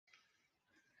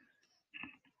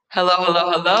Hello,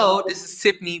 hello, hello. This is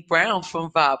Tiffany Brown from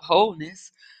Vibe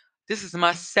Wholeness. This is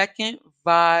my second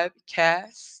Vibe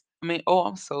cast.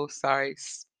 I'm so sorry,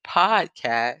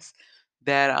 podcast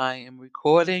that I am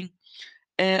recording.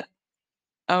 And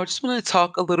I just want to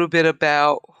talk a little bit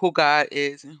about who God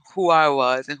is and who I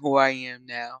was and who I am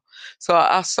now. So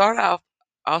I'll start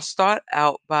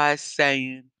out by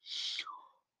saying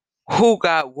who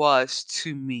God was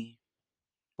to me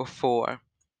before.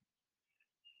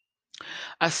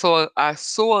 I saw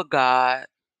God.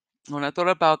 When I thought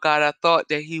about God, I thought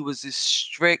that he was this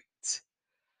strict,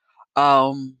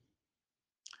 um,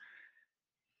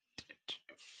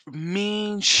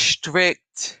 mean,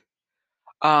 strict.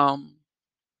 Um,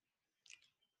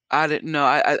 I didn't know.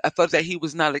 I thought that he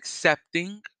was not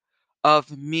accepting of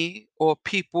me or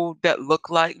people that look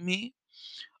like me.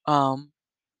 Um,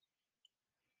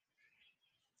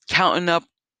 counting up.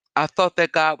 I thought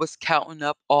that God was counting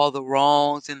up all the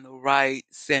wrongs and the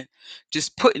rights and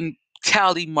just putting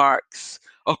tally marks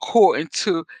according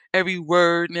to every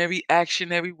word and every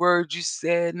action, every word you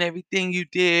said and everything you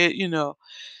did.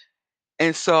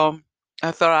 And so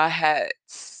I thought I had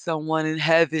someone in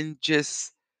heaven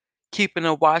just keeping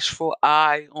a watchful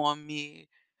eye on me,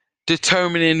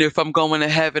 determining if I'm going to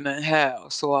heaven or hell.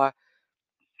 So I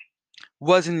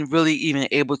wasn't really even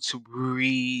able to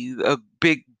breathe a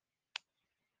big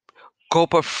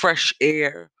gulp of fresh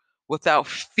air without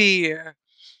fear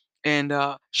and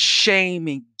shame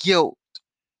and guilt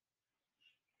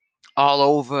all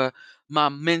over my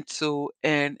mental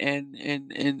and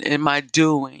my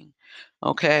doing.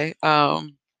 Okay. I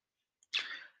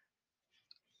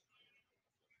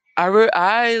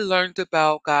learned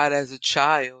about God as a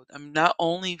child. I'm not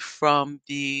only from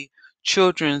the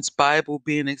children's Bible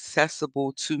being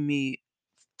accessible to me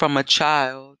from a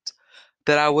child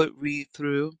that I would read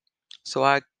through. So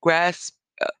I grasped,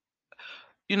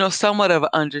 somewhat of an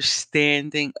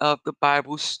understanding of the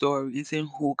Bible stories and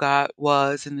who God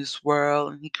was in this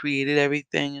world, and He created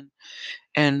everything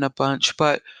and a bunch.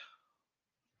 But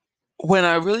when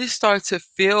I really started to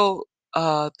feel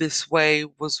this way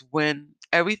was when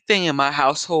everything in my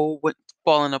household went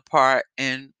falling apart,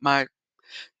 and my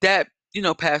dad,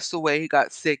 passed away. He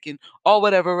got sick, and all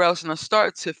whatever else, and I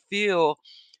started to feel,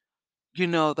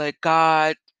 that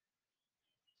God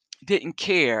didn't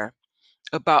care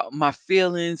about my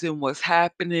feelings and what's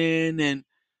happening, and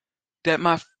that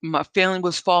my family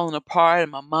was falling apart,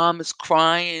 and my mom is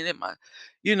crying, and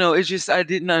it's just I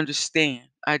didn't understand.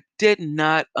 I did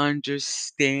not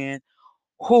understand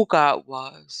who God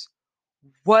was,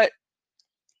 what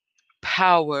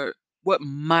power, what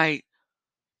might,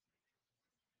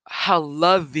 how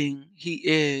loving He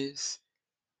is,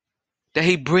 that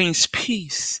He brings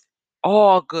peace.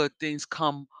 All good things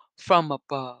come from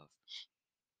above.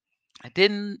 I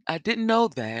didn't know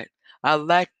that. I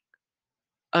lack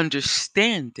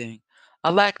understanding. I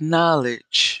lack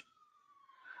knowledge.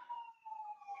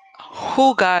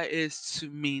 Who God is to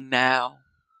me now.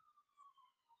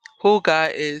 Who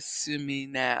God is to me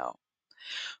now.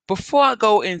 Before I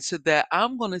go into that,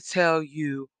 I'm going to tell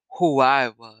you who I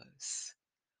was.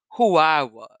 Who I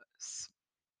was.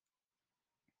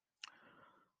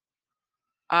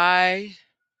 I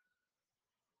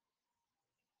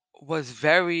was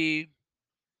very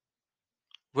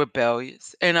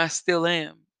rebellious, and I still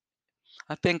am.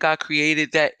 I think God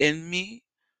created that in me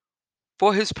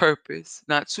for His purpose,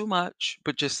 not too much,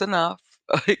 but just enough,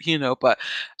 But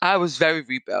I was very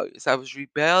rebellious. I was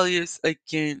rebellious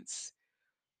against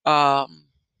um,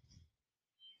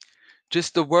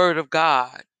 just the Word of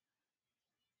God.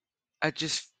 I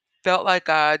just felt like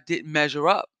I didn't measure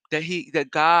up, that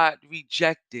God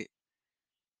rejected,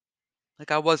 like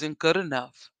I wasn't good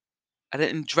enough. I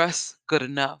didn't dress good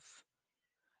enough.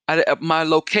 My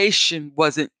location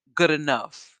wasn't good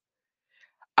enough.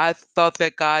 I thought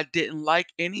that God didn't like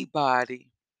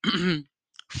anybody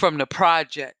from the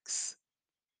projects.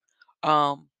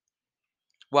 Um,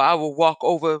 where I would walk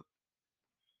over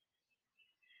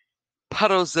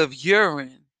puddles of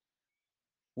urine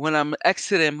when I'm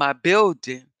exiting my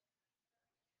building,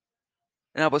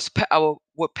 and I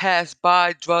would pass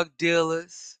by drug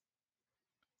dealers,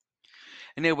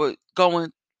 and they were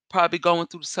probably going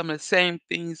through some of the same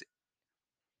things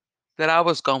that I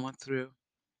was going through.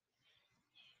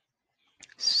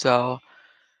 So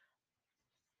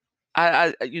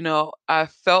I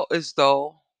felt as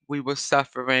though we were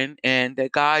suffering and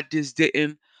that God just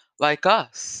didn't like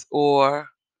us, or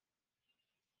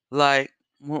like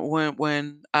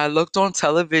when I looked on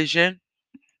television,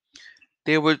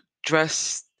 they were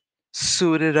dressed,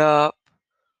 suited up,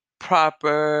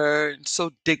 proper, and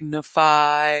so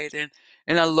dignified, and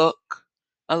I looked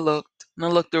and I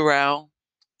looked around.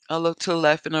 I looked to the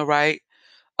left and the right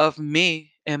of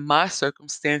me and my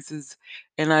circumstances,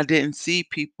 and I didn't see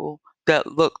people that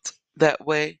looked that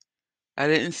way. I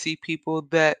didn't see people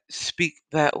that speak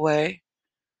that way.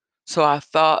 So I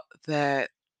thought that,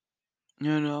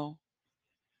 you know,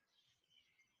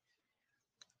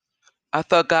 I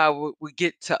thought God would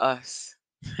get to us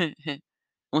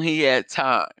when He had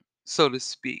time, so to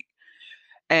speak.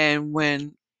 And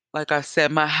when, like I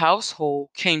said, my household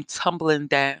came tumbling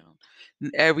down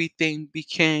and everything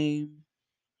became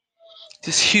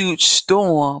this huge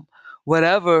storm,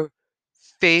 whatever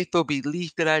faith or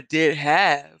belief that I did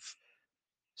have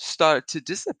started to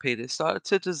dissipate. It started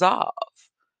to dissolve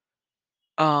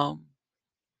um,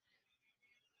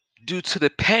 due to the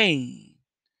pain,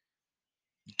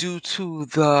 due to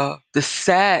the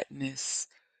sadness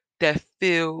that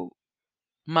filled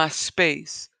my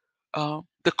space,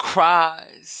 the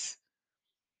cries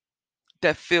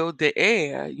that filled the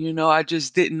air. I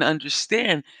just didn't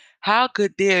understand. How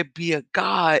could there be a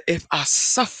God if I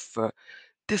suffer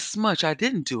this much? I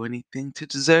didn't do anything to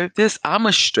deserve this. I'm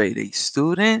a straight A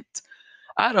student.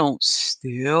 I don't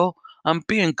steal. I'm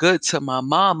being good to my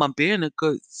mom. I'm being a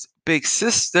good big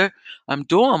sister. I'm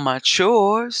doing my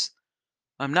chores.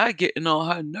 I'm not getting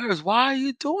on her nerves. Why are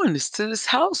you doing this to this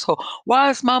household? Why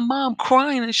is my mom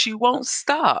crying and she won't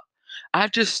stop? I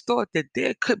just thought that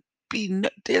there could be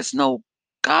there's no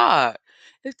God.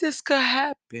 If this could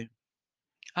happen.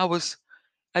 I was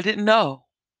I didn't know.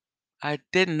 I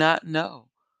did not know.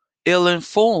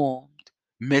 Ill-informed,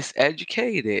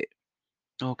 miseducated,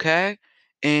 okay?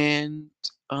 And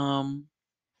um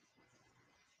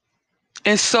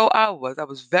and so I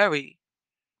was very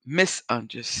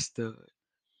misunderstood.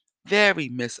 Very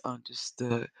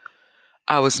misunderstood.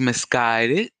 I was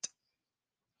misguided.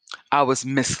 I was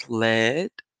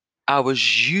misled. I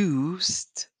was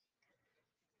used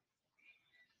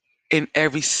in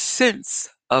every sense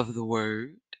of the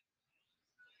word.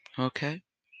 Okay.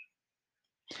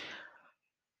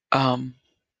 Um,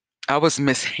 I was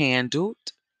mishandled.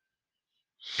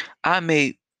 I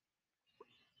made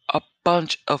a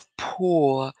bunch of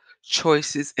poor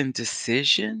choices and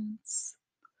decisions.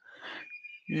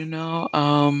 You know,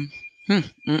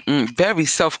 very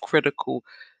self-critical,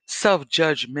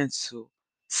 self-judgmental,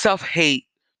 self-hate,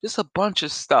 just a bunch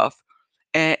of stuff.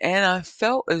 And I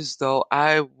felt as though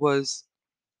I was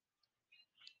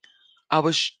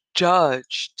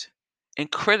judged and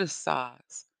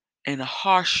criticized in a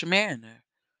harsh manner.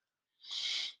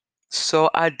 So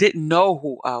I didn't know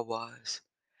who I was.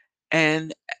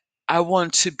 And I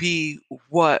wanted to be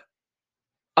what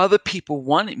other people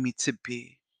wanted me to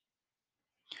be.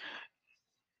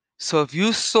 So if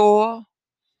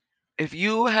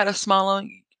you had a smile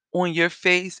on your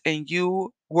face and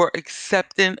you were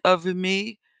accepting of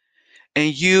me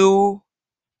and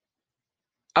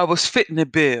I was fitting the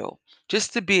bill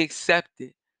just to be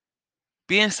accepted,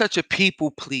 being such a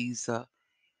people pleaser,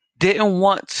 didn't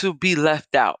want to be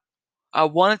left out. I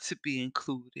wanted to be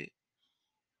included.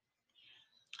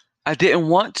 I didn't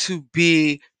want to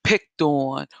be picked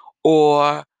on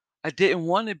or I didn't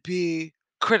want to be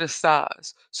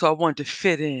criticized. So I wanted to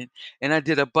fit in. And I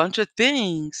did a bunch of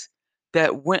things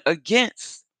that went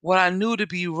against what I knew to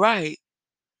be right,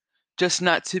 just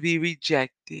not to be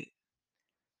rejected.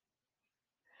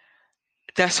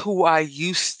 That's who I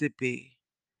used to be.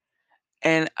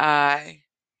 And I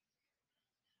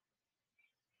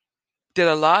did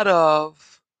a lot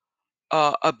of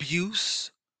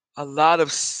abuse, a lot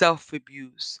of self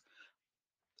abuse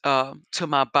to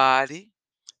my body,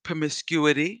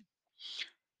 promiscuity,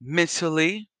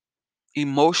 mentally,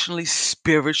 emotionally,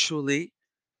 spiritually.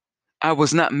 I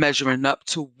was not measuring up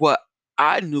to what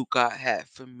I knew God had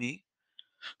for me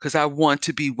because I want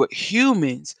to be what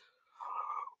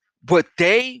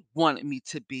they wanted me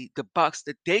to be, the box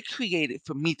that they created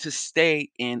for me to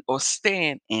stay in or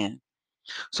stand in.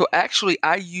 So actually,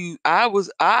 I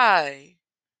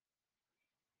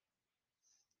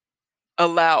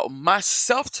allowed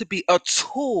myself to be a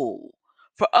tool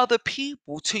for other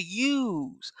people to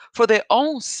use for their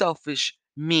own selfish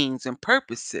means and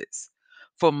purposes.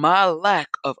 For my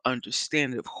lack of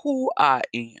understanding of who I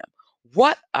am,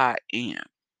 what I am,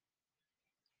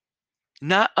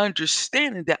 not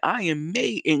understanding that I am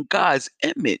made in God's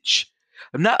image,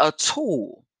 I'm not a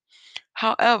tool.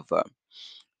 However,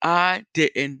 I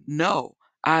didn't know.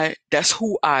 That's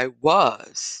who I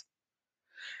was.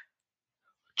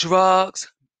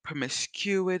 Drugs,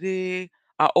 promiscuity.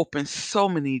 I opened so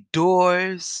many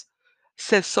doors,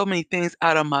 said so many things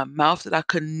out of my mouth that I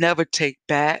could never take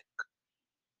back.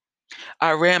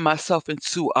 I ran myself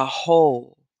into a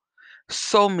hole.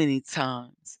 so many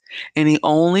times. And the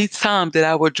only time that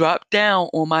I would drop down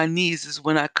on my knees is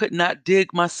when I could not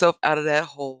dig myself out of that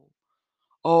hole.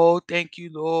 Oh, thank you,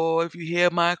 Lord, if you hear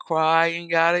my cry and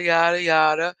yada, yada,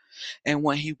 yada. And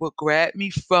when he would grab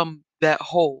me from that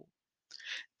hole,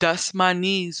 dust my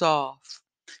knees off,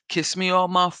 kiss me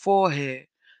on my forehead,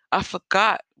 I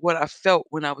forgot what I felt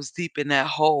when I was deep in that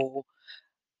hole.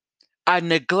 I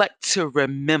neglect to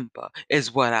remember,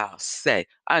 is what I'll say.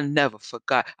 I never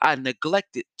forgot. I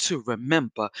neglected to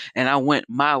remember, and I went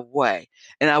my way,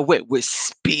 and I went with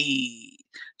speed,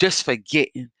 just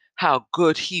forgetting how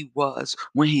good he was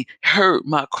when he heard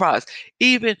my cries.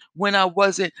 Even when I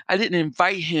didn't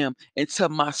invite him into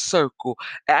my circle.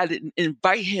 I didn't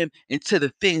invite him into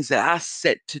the things that I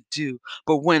set to do.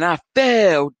 But when I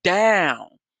fell down,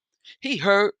 he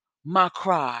heard my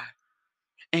cry,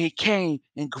 and he came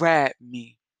and grabbed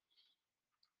me.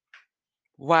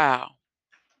 Wow.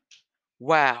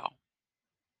 Wow.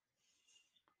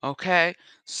 Okay.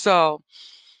 So,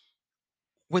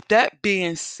 with that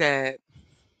being said,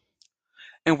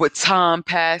 and with time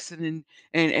passing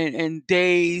and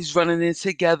days running in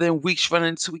together and weeks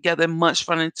running together and months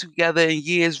running together and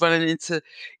years running into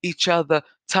each other,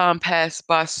 time passed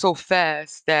by so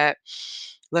fast that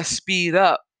let's speed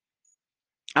up.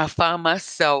 I find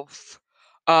myself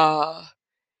uh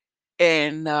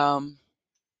in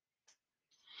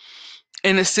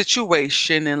in a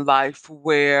situation in life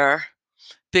where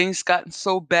things gotten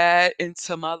so bad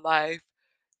into my life.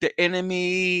 The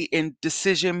enemy and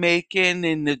decision making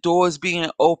and the doors being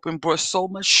open brought so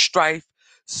much strife,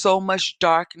 so much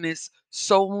darkness,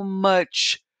 so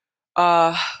much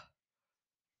uh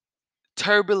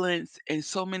turbulence and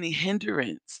so many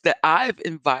hindrance that I've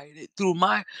invited through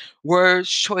my words,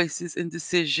 choices, and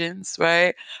decisions,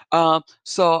 right?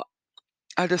 So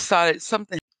I decided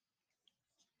something.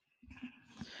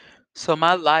 So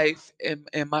my life and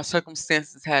my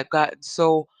circumstances had gotten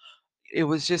so it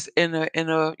was just in a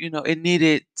it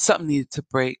needed something needed to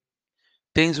break.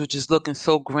 Things were just looking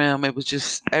so grim. It was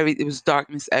just it was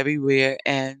darkness everywhere,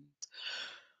 and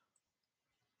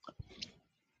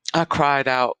I cried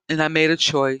out and I made a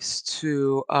choice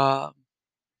to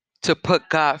put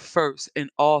God first, and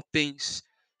all things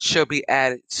shall be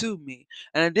added to me.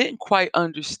 And I didn't quite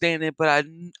understand it, but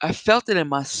I felt it in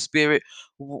my spirit.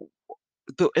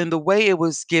 In the way it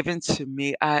was given to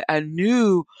me, I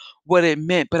knew what it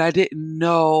meant, but I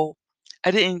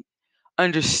didn't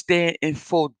understand in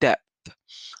full depth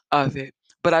of it.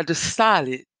 But I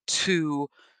decided to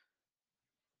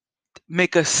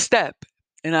make a step,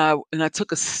 and I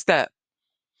took a step.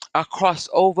 I crossed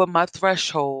over my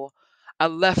threshold. I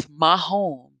left my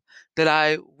home that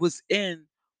I was in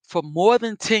for more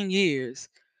than 10 years.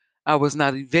 I was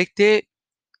not evicted.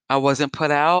 I wasn't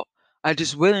put out. I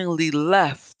just willingly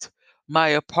left my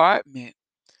apartment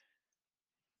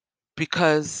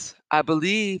because I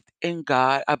believed in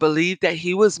God. I believed that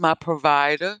He was my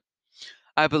provider.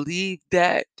 I believed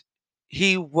that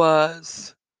He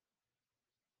was,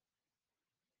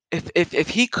 if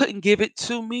He couldn't give it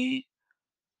to me,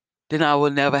 then I will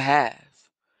never have.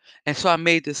 And so I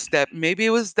made this step. Maybe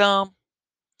it was dumb.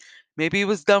 Maybe it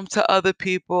was dumb to other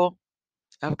people.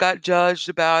 I've got judged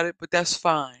about it, but that's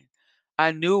fine.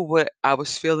 I knew what I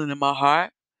was feeling in my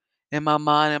heart, in my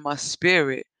mind, and my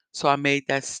spirit. So I made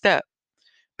that step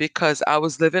because I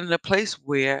was living in a place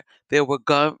where there were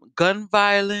gun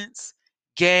violence,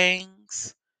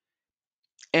 gangs,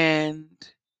 and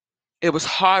it was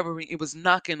harboring, it was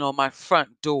knocking on my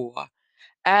front door,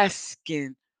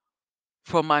 asking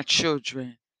for my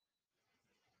children.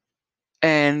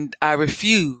 And I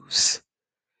refuse.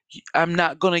 I'm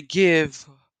not going to give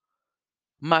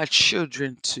my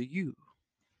children to you.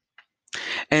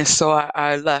 And so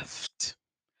I left.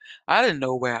 I didn't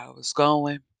know where I was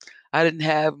going. I didn't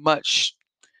have much,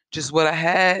 just what I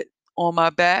had on my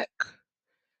back,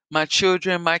 my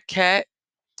children, my cat,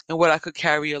 and what I could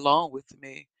carry along with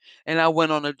me. And I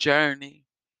went on a journey.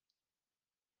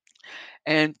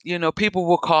 And, people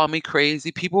will call me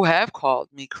crazy. People have called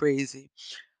me crazy.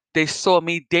 They saw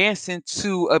me dancing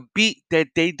to a beat that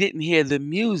they didn't hear the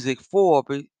music for,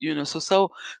 but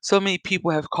so many people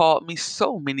have called me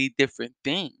so many different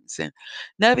things and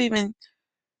never even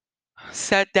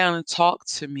sat down and talked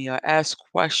to me or asked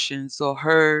questions or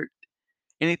heard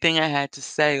anything I had to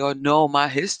say or know my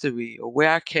history or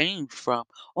where I came from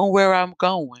or where I'm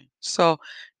going. So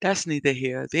that's neither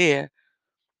here or there.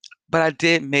 But I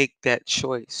did make that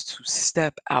choice to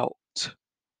step out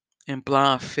in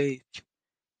blind faith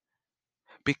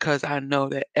because I know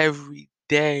that every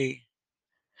day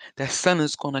that sun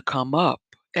is going to come up.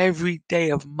 Every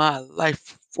day of my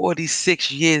life,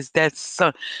 46 years, that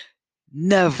sun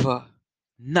never.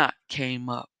 not came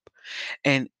up.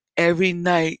 And every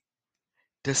night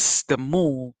the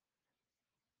moon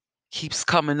keeps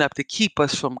coming up to keep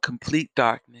us from complete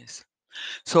darkness.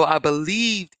 So I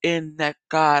believed in that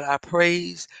God I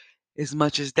praise as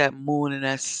much as that moon and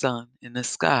that sun in the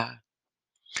sky.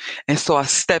 And so I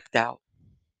stepped out.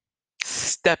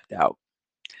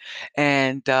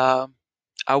 And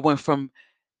I went from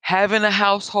having a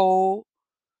household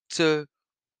to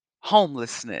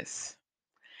homelessness.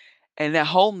 And that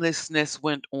homelessness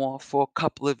went on for a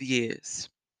couple of years.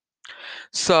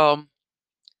 So,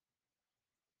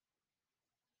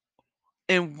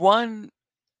 in one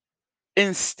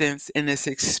instance in this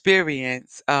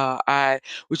experience, I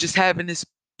was just having this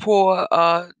poor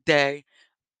day.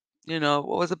 You know, it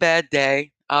was a bad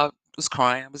day. I was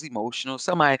crying, I was emotional.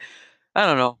 Somebody, I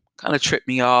don't know, kind of tripped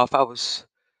me off. I was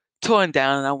torn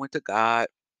down and I went to God.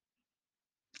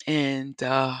 And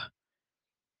I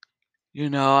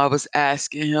was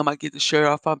asking him, I get the shirt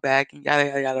off my back and yada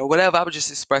yada yada, whatever. I was just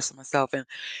expressing myself, and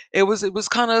it was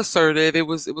kind of assertive. It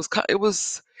was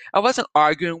I wasn't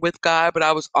arguing with God, but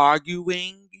I was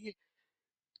arguing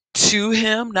to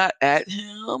him, not at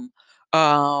him.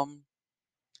 Um,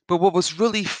 but what was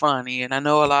really funny, and I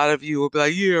know a lot of you will be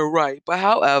like, "Yeah, right," but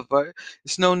however,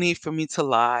 there's no need for me to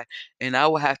lie, and I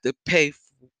will have to pay.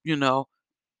 You know,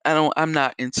 I'm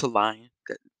not into lying.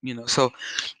 So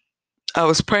I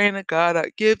was praying to God,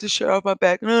 I give the shirt off my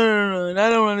back. No, no, no, no, and I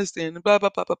don't understand. Blah, blah,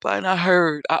 blah, blah, blah. And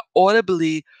I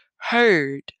audibly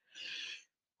heard,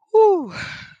 whew,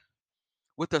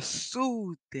 with a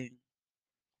soothing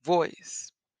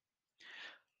voice,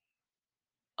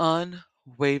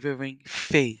 unwavering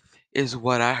faith is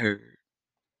what I heard.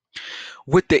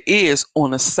 With the ears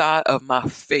on the side of my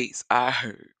face, I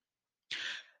heard.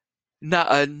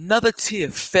 Not another tear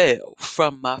fell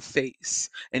from my face,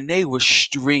 and they were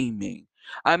streaming.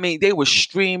 I mean, they were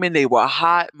streaming, they were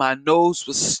hot, my nose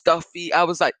was stuffy. I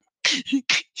was like,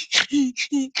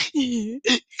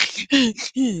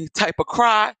 type of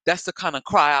cry. That's the kind of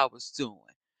cry I was doing.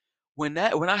 When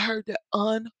I heard that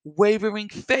unwavering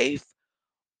faith,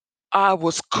 I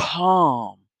was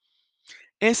calm,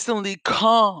 instantly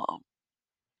calm.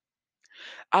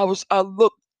 I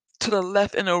looked to the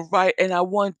left and the right, and I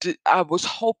was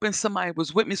hoping somebody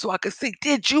was with me so I could say,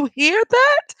 "Did you hear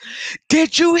that?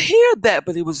 Did you hear that?"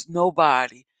 But it was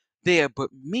nobody there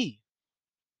but me.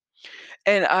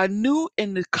 And I knew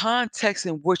in the context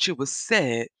in which it was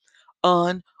said,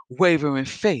 unwavering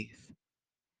faith.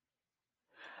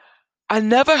 I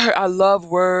love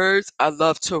words. I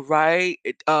love to write.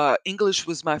 English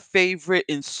was my favorite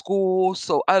in school,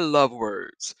 so I love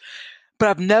words. But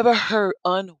I've never heard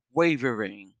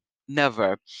unwavering.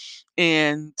 Never.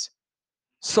 And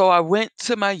so I went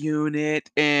to my unit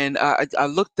and I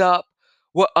looked up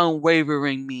what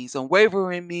unwavering means.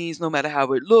 Unwavering means no matter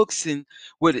how it looks and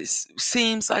what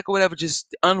seems like or whatever,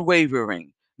 just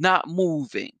unwavering, not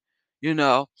moving, you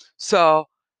know. So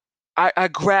I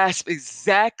grasped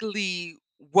exactly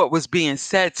what was being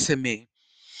said to me,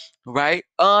 right?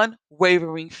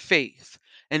 Unwavering faith.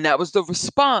 And that was the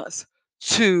response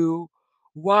to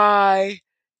why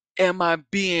am I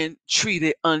being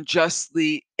treated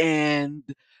unjustly and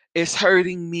it's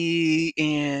hurting me?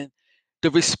 And the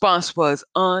response was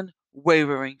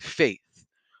unwavering faith.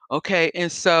 Okay,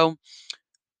 and so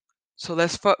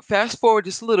let's fast forward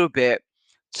just a little bit.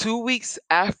 2 weeks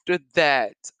after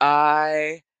that,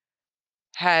 I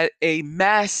had a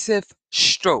massive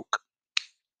stroke,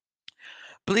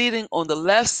 bleeding on the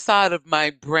left side of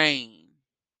my brain,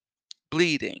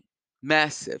 bleeding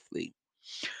massively.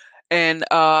 And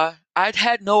I'd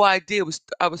had no idea.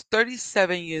 I was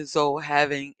 37 years old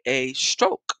having a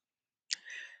stroke,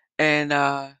 and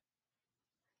I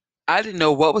didn't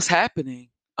know what was happening.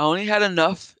 I only had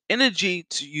enough energy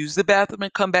to use the bathroom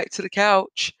and come back to the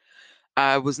couch.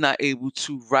 I was not able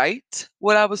to write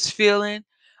what I was feeling.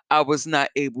 I was not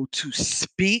able to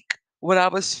speak what I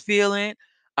was feeling.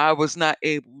 I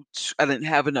didn't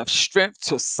have enough strength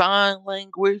to sign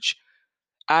language.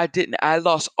 I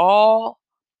lost all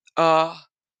uh,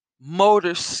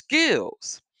 motor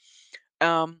skills.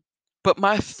 Um, but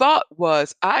my thought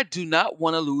was, I do not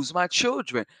want to lose my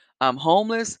children. I'm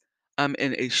homeless. I'm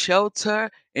in a shelter.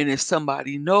 And if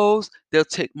somebody knows, they'll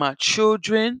take my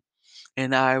children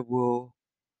and I will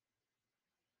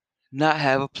not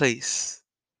have a place.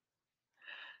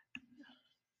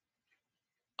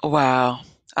 Wow.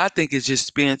 I think it's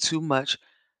just being too much.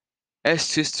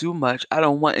 That's just too much. I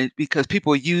don't want it because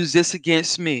people use this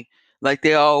against me like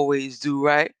they always do,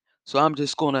 right? So I'm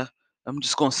just gonna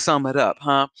sum it up,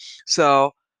 huh?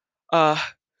 So uh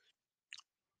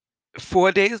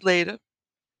 4 days later,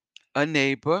 a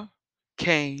neighbor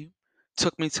came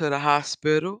took me to the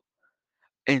hospital.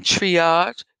 In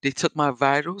triage, they took my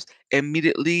vitals,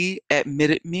 immediately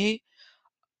admitted me.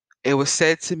 It was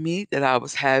said to me that I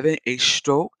was having a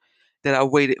stroke, that I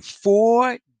waited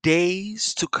 4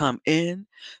 days to come in,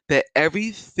 that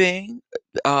everything,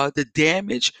 the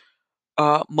damage,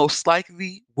 most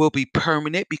likely will be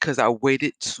permanent because I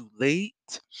waited too late.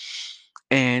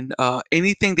 And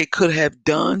anything they could have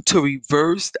done to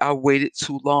reverse, I waited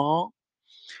too long.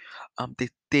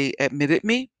 They admitted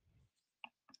me.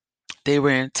 They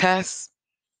ran tests,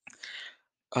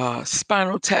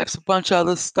 spinal taps, a bunch of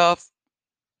other stuff.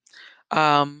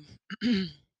 Um,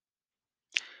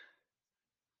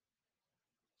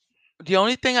 the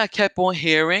only thing I kept on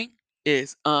hearing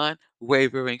is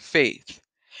unwavering faith.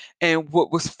 And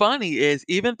what was funny is,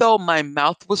 even though my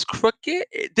mouth was crooked,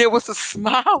 there was a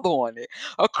smile on it,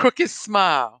 a crooked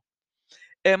smile.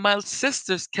 And my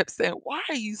sisters kept saying, "Why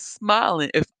are you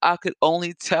smiling?" If I could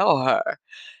only tell her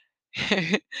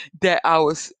that I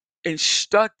was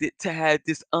instructed to have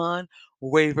this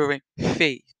unwavering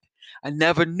faith. I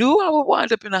never knew I would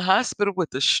wind up in a hospital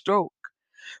with a stroke,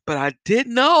 but I did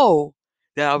know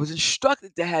that I was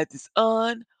instructed to have this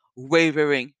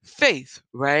unwavering faith,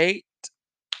 right?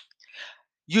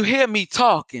 You hear me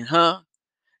talking, huh?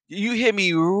 You hear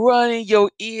me running your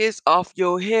ears off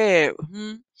your head.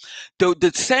 Hmm?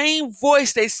 The same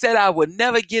voice they said I would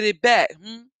never get it back.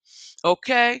 Hmm?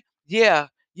 Okay? Yeah.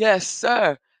 Yes,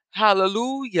 sir.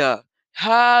 Hallelujah.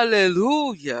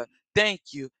 Hallelujah. Thank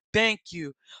you. Thank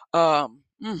you. A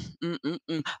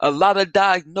lot of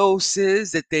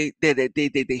diagnoses that they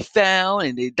found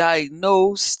and they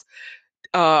diagnosed.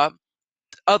 Uh,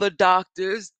 Other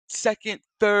doctors, second,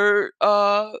 third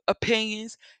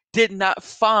opinions, did not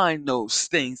find those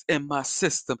things in my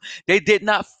system. They did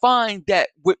not find that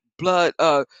with blood,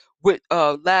 with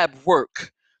lab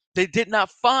work. They did not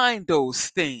find those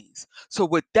things. So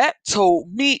what that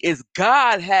told me is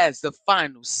God has the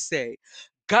final say.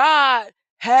 God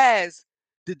has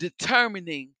the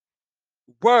determining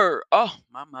word. Oh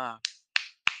my.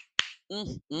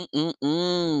 Mm, mm,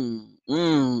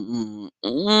 mm,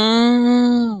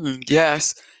 mm,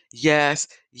 Yes, yes,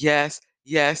 yes,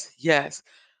 yes, yes.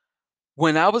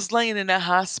 When I was laying in that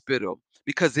hospital,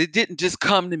 because it didn't just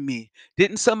come to me,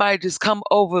 didn't somebody just come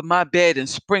over my bed and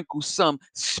sprinkle some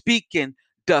speaking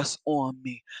dust on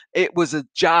me? It was a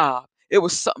job. It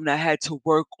was something I had to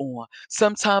work on.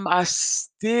 Sometimes I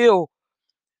still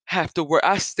have to work.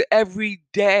 Every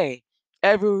day.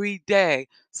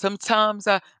 Sometimes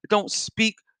I don't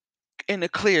speak in a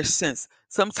clear sense.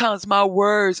 Sometimes my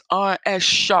words aren't as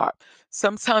sharp.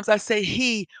 Sometimes I say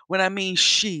he when I mean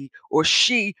she, or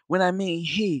she when I mean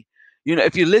he. You know,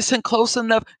 if you listen close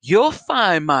enough, you'll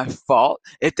find my fault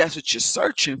if that's what you're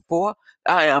searching for.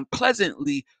 I am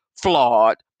pleasantly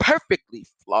flawed, perfectly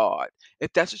flawed.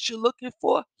 If that's what you're looking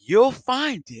for, you'll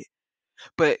find it.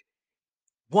 But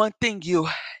one thing you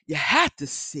have to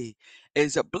see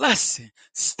is a blessing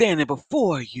standing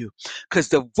before you, because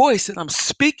the voice that I'm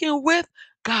speaking with,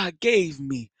 God gave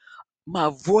me my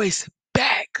voice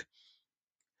back.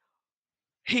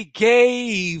 He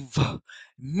gave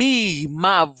me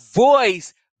my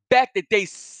voice back that they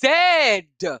said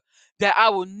that I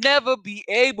will never be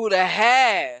able to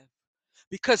have,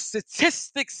 because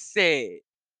statistics said,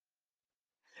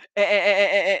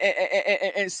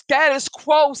 and status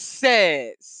quo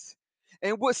says,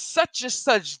 and what such and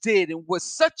such did, and what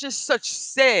such and such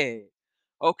said.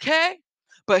 Okay?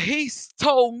 But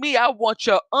told me, I want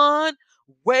your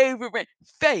unwavering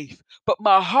faith. But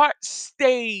my heart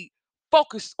stayed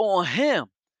focused on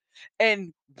him.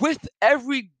 And with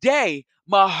every day,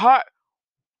 my heart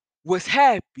was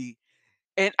happy.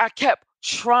 And I kept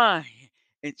trying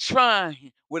and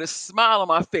trying with a smile on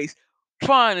my face,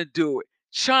 trying to do it,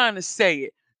 trying to say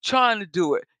it, trying to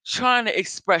do it, trying to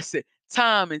express it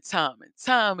time and time and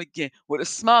time again with a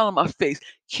smile on my face.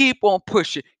 Keep on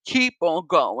pushing, keep on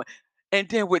going. And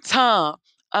then with time,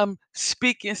 I'm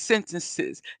speaking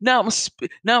sentences. Now I'm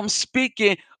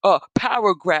speaking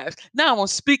paragraphs. Now I'm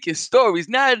speaking stories.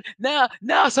 Now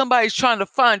somebody's trying to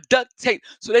find duct tape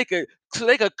so they could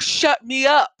shut me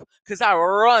up, because I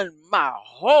run my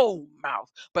whole mouth.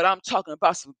 But I'm talking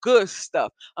about some good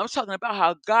stuff. I'm talking about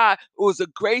how God was a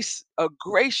gracious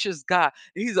God.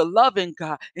 And he's a loving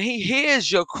God, and he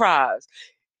hears your cries.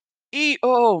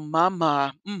 Oh,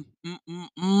 mama.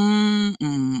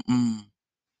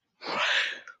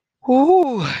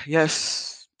 Ooh,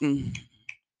 yes.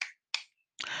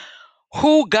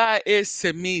 Who God is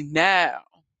to me now.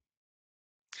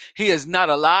 He is not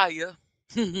a liar.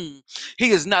 He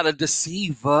is not a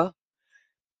deceiver.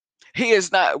 He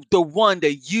is not the one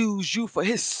that use you for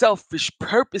his selfish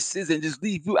purposes and just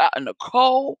leave you out in the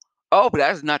cold. Oh, but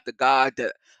that's not the God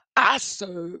that I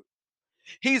serve.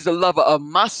 He's the lover of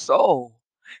my soul.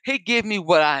 He give me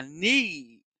what I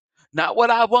need, not what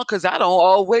I want, because I don't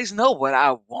always know what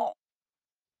I want.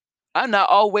 I'm not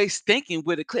always thinking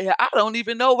with it clear. I don't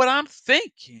even know what I'm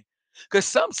thinking. Because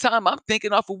sometimes I'm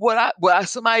thinking off of what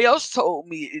somebody else told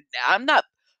me. I'm not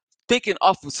thinking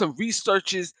off of some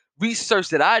research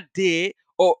that I did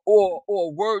or a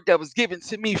word that was given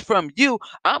to me from you.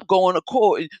 I'm going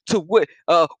according to what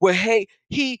hey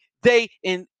he they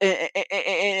and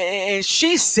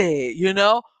she said, you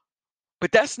know.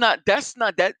 But that's not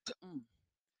that.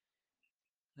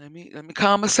 Let me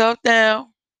calm myself down.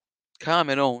 Calm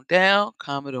it on down.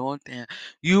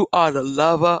 You are the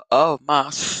lover of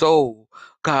my soul,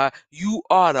 God. You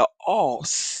are the all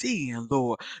seeing,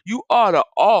 Lord. You are the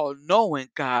all knowing,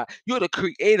 God. You're the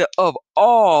creator of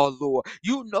all, Lord.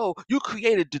 You know, you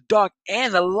created the dark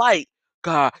and the light,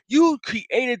 God. You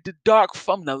created the dark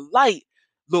from the light.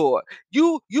 Lord,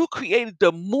 you created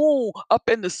the moon up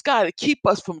in the sky to keep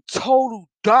us from total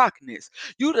darkness.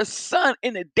 You the sun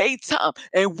in the daytime,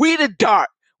 and we the dark.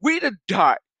 We the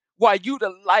dark. Why you the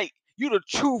light, you the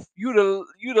truth, you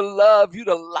the love, you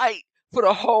the light for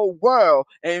the whole world.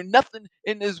 And nothing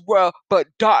in this world but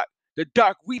dark. The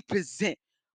dark we present,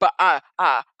 but our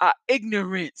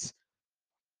ignorance,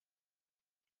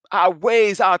 our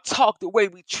ways, our talk, the way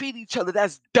we treat each other,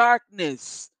 that's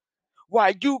darkness.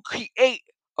 Why you create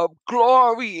a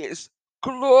glorious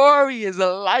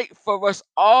light for us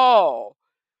all.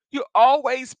 You're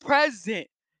always present.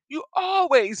 You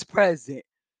always present.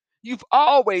 You've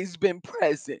always been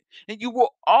present and you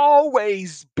will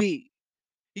always be.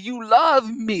 You love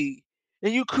me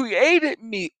and you created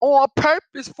me on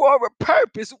purpose for a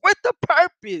purpose with a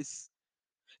purpose.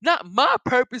 Not my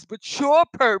purpose, but your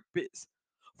purpose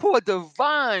for a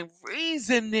divine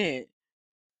reasoning.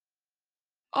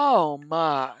 Oh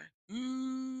my.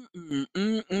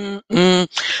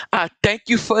 I thank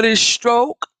you for this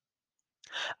stroke.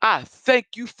 I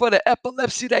thank you for the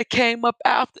epilepsy that came up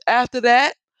after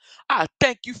that. I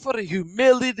thank you for the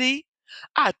humility.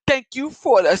 I thank you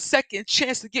for the second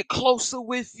chance to get closer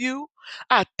with you.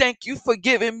 I thank you for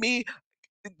giving me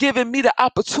the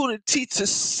opportunity to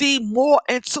see more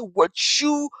into what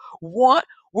you want,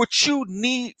 what you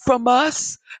need from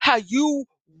us, how you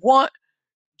want,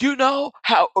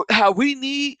 how we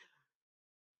need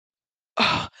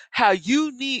how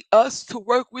you need us to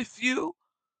work with you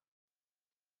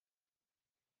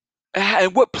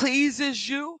and what pleases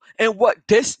you and what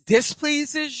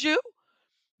displeases you.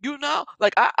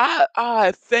 Like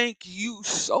I thank you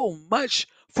so much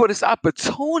for this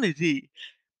opportunity,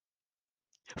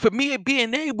 for me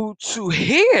being able to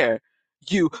hear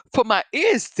you, for my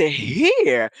ears to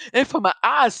hear, and for my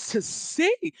eyes to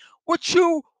see what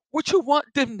you what you want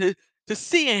them to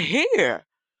see and hear.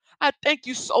 I thank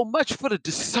you so much for the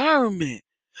discernment,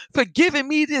 for giving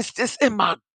me this in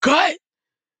my gut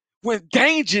when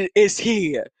danger is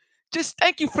here. Just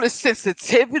thank you for the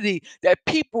sensitivity that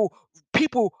people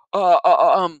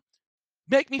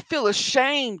make me feel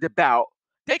ashamed about.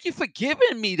 Thank you for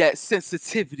giving me that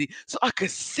sensitivity so I could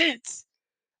sense.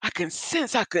 I can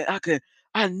sense.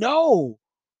 I know.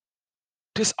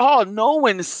 Just all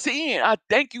knowing, seeing. I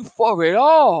thank you for it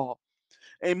all.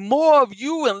 And more of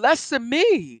you and less of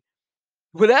me.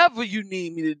 Whatever you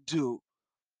need me to do.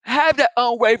 Have that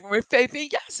unwavering faith.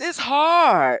 And yes, it's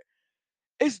hard.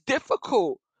 It's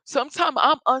difficult. Sometimes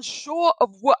I'm unsure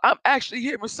of what I'm actually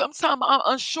hearing. Sometimes I'm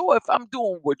unsure if I'm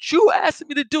doing what you asked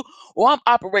me to do or I'm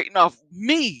operating off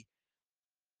me.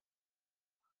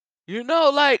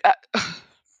 Like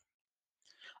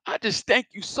I just thank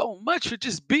you so much for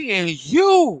just being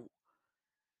you.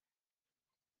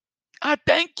 I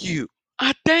thank you.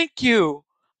 I thank you.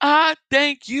 I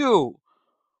thank you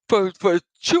for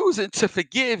choosing to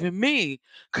forgive me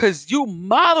because you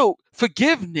modeled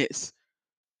forgiveness.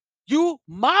 You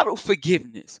modeled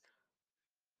forgiveness.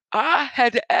 I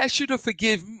had to ask you to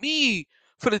forgive me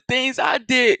for the things I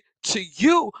did to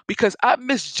you because I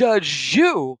misjudged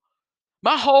you.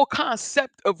 My whole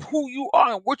concept of who you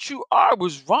are and what you are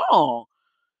was wrong.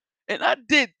 And I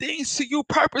did things to you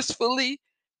purposefully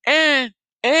and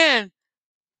and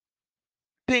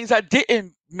things I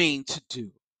didn't mean to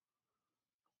do.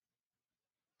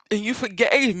 And you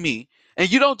forgave me.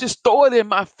 And you don't just throw it in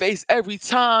my face every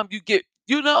time you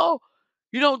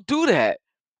don't do that.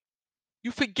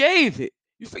 You forgave it.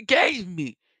 You forgave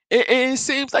me. And it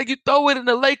seems like you throw it in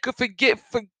the lake of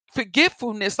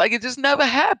forgetfulness, like it just never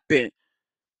happened.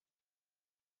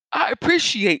 I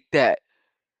appreciate that.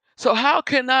 So how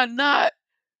can I not?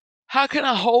 How can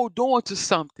I hold on to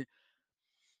something?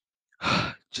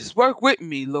 Just work with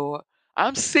me, Lord.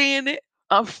 I'm seeing it.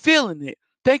 I'm feeling it.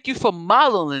 Thank you for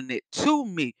modeling it to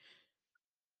me,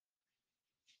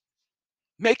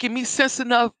 making me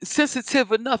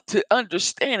sensitive enough to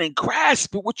understand and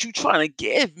grasp what you're trying to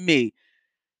give me.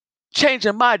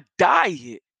 Changing my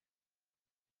diet.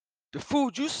 The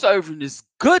food you serving is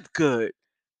good, good,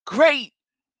 great.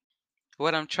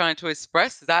 What I'm trying to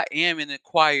express is I am an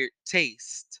acquired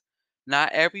taste.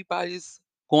 Not everybody's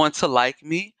going to like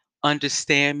me,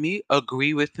 understand me,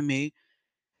 agree with me,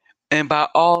 and by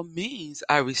all means,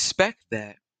 I respect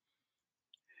that.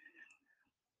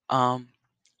 Um,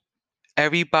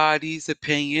 Everybody's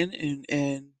opinion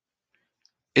and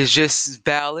is just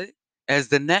valid as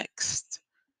the next,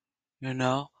 you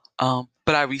know.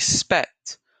 But I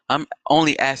respect. I'm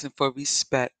only asking for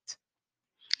respect,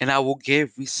 and I will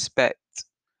give respect,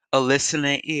 a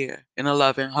listening ear, and a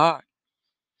loving heart.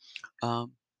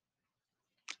 Um,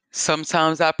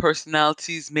 Sometimes our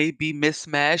personalities may be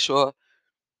mismatched, or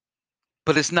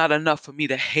but it's not enough for me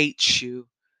to hate you,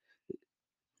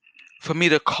 for me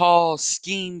to cause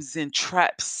schemes and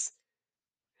traps,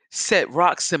 set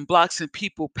rocks and blocks in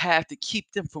people's path to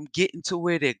keep them from getting to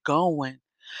where they're going.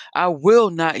 I will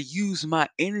not use my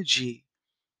energy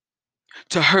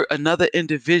to hurt another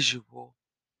individual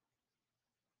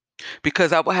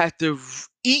because I will have to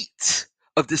eat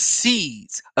of the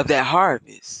seeds of that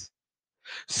harvest.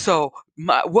 So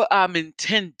what I'm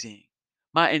intending,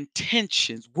 my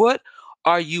intentions, what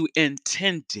are you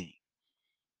intending?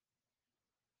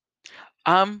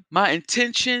 My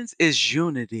intentions is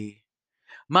unity.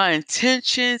 My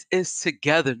intentions is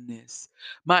togetherness.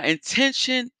 My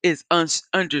intention is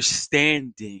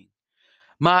understanding.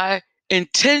 My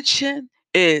intention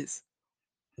is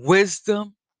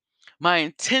wisdom. My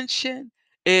intention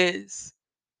is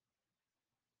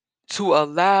to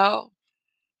allow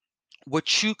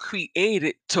what you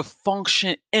created to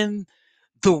function in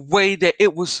the way that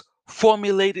it was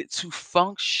formulated to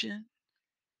function.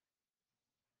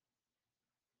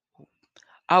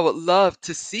 I would love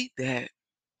to see that.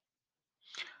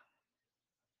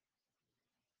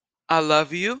 I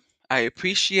love you. I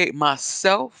appreciate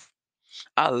myself.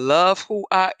 I love who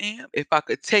I am. If I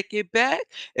could take it back,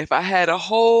 if I had a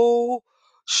whole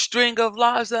string of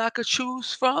lives that I could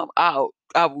choose from, I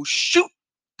will shoot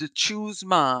to choose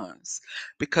mine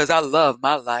because I love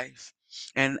my life.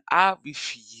 And I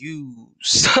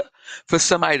refuse for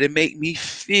somebody to make me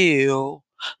feel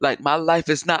like my life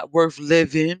is not worth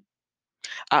living.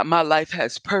 My life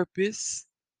has purpose.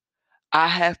 I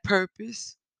have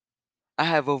purpose. I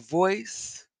have a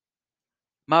voice.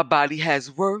 My body has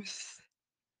worth.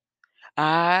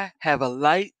 I have a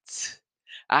light.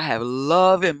 I have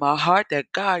love in my heart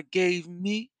that God gave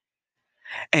me,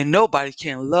 and nobody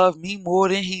can love me more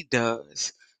than He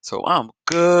does. So I'm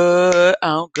good.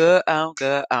 I'm good. I'm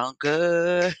good. I'm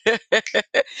good.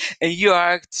 And you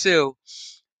are too.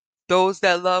 Those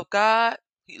that love God,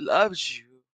 He loves you.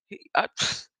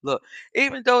 Look,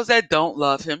 even those that don't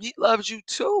love Him, He loves you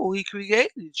too. He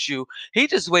created you. He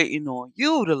just waiting on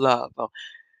you to love Him.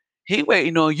 He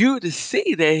waiting on you to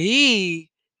see that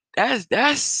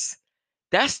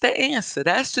that's the answer.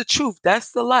 That's the truth.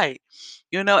 That's the light.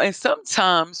 And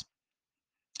sometimes,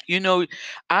 you know,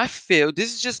 I feel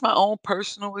this is just my own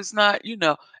personal, it's not,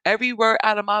 every word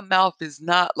out of my mouth is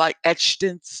not like etched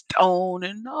in stone.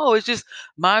 And no, it's just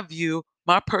my view,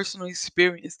 my personal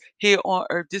experience here on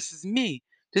earth. This is me.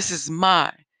 This is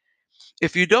mine.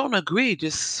 If you don't agree,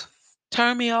 just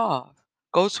turn me off.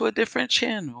 Go to a different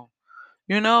channel.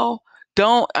 You know,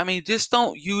 just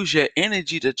don't use your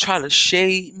energy to try to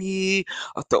shade me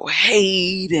or throw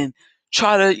hate and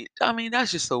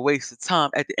that's just a waste of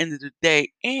time at the end of the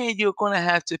day. And you're going to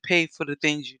have to pay for the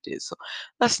things you did. So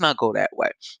let's not go that way.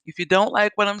 If you don't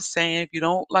like what I'm saying, if you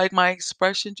don't like my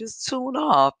expression, just tune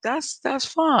off. That's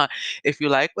fine. If you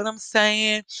like what I'm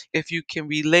saying, if you can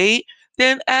relate,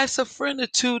 then ask a friend or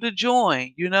two to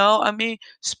join.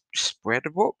 Spread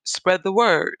the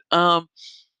word.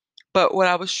 But what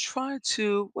I was trying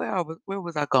to where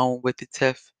was I going with it,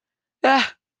 Tiff?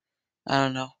 Ah, I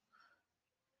don't know.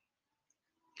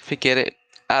 Forget it.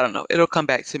 I don't know. It'll come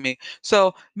back to me.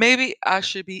 So maybe I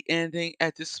should be ending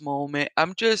at this moment.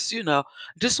 I'm just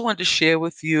wanted to share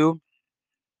with you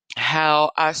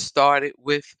how I started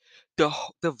with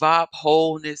the vibe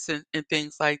wholeness and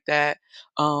things like that.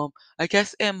 I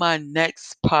guess in my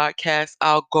next podcast,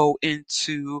 I'll go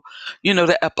into,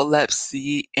 the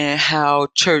epilepsy and how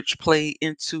church played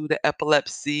into the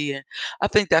epilepsy, and I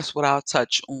think that's what I'll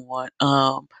touch on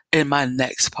in my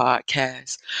next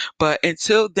podcast. But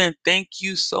until then, thank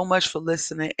you so much for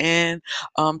listening, and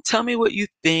tell me what you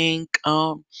think.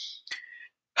 I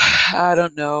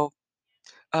don't know,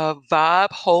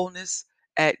 vibewholeness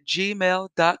at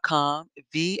gmail.com,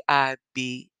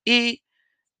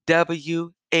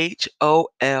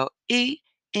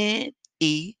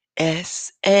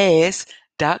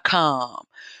 VIBEWHOLENESS.com.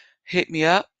 Hit me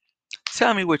up.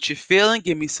 Tell me what you're feeling.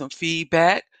 Give me some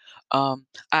feedback. Um,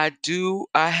 I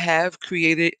have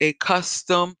created a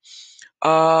custom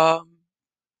um,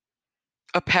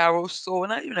 apparel store.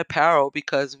 Not even apparel,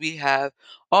 because we have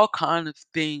all kind of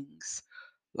things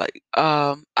like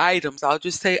items. I'll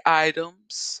just say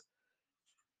items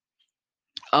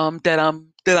that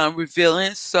I'm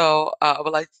revealing. So I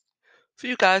would like for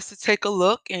you guys to take a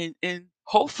look and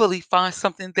hopefully find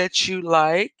something that you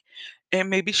like, and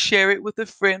maybe share it with a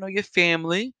friend or your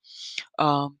family.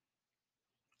 Um,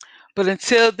 but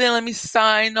until then, let me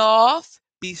sign off.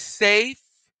 Be safe.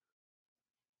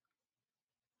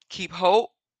 Keep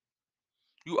hope.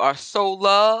 You are so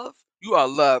loved. You are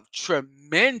loved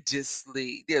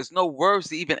tremendously. There's no words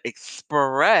to even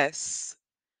express.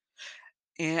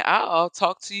 And I'll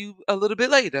talk to you a little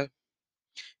bit later.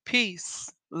 Peace,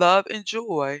 love, and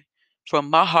joy from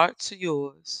my heart to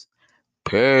yours.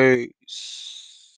 Peace.